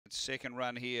second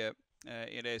run here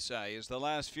in SA. As the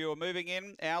last few are moving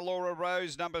in, Our Laura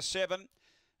Rose, number 7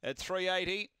 at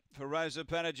 380 for Rosa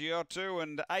Panagiotou,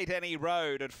 and 8 Annie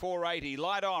Road at 480.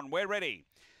 Light on, we're ready.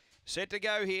 Set to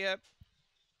go here.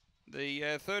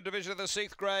 The third division of the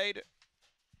 6th grade.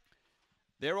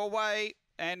 They're away.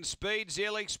 And Speed,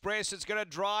 Zeal Express, it's going to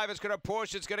drive, it's going to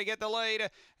push, it's going to get the lead.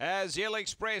 Zeal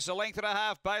Express, a length and a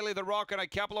half, Bailey the Rock, and a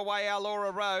couple away, Our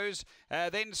Laura Rose.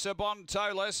 Then Sabon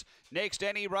Tolis, next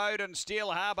Annie Road and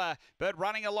Steel Harbour. But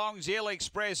running along, Zeal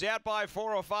Express, out by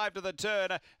 4 or 5 to the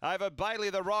turn. Over Bailey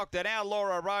the Rock, then Our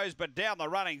Laura Rose, but down the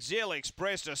running, Zeal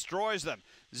Express destroys them.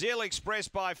 Zeal Express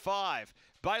by 5.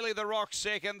 Bailey the Rock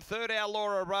second, third Our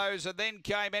Laura Rose, and then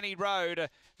came Annie Road.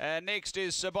 Next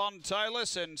is Sabon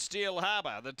Tolis and Steel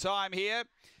Harbour. The time here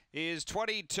is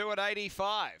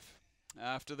 22:85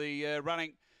 after the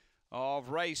running of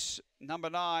race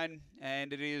number 9,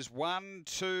 and it is 1,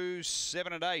 2,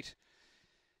 7 and 8.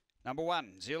 Number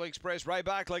 1, Zeal Express, Ray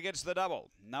Barclay gets the double.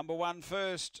 Number 1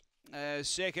 first,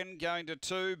 second going to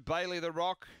 2, Bailey the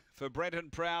Rock for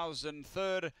Brenton Prowse, and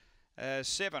third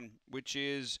 7, which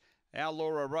is Our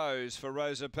Laura Rose for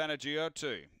Rosa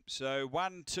Panagiotou. So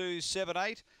 1, 2, 7,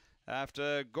 8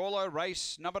 after Gawler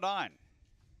race number 9.